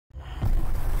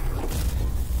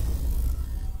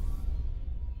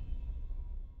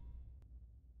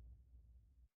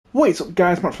What's up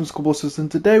guys, Matt from Skullbusters,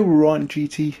 and today we're on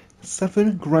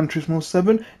GT7, Gran Turismo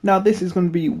 7. Now this is going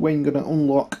to be when you're going to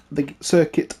unlock the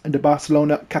Circuit De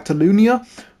Barcelona-Catalunya,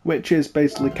 which is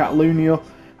basically Catalonia,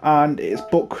 and it's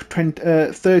book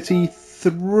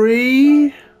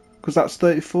 33, because that's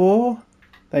 34,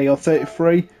 there you go,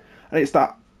 33, and it's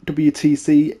that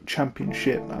WTC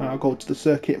Championship. And I'll go to the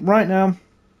circuit right now.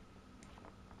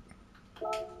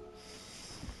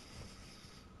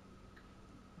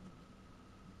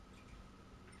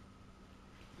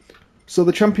 So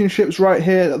the championship's right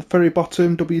here at the very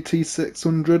bottom,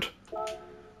 WT600.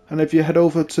 And if you head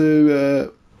over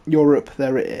to Europe,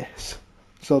 there it is.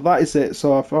 So that is it.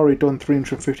 So I've already done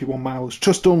 351 miles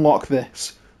just to unlock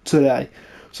this today.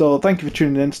 So thank you for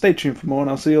tuning in. Stay tuned for more and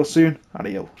I'll see you all soon.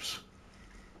 Adios.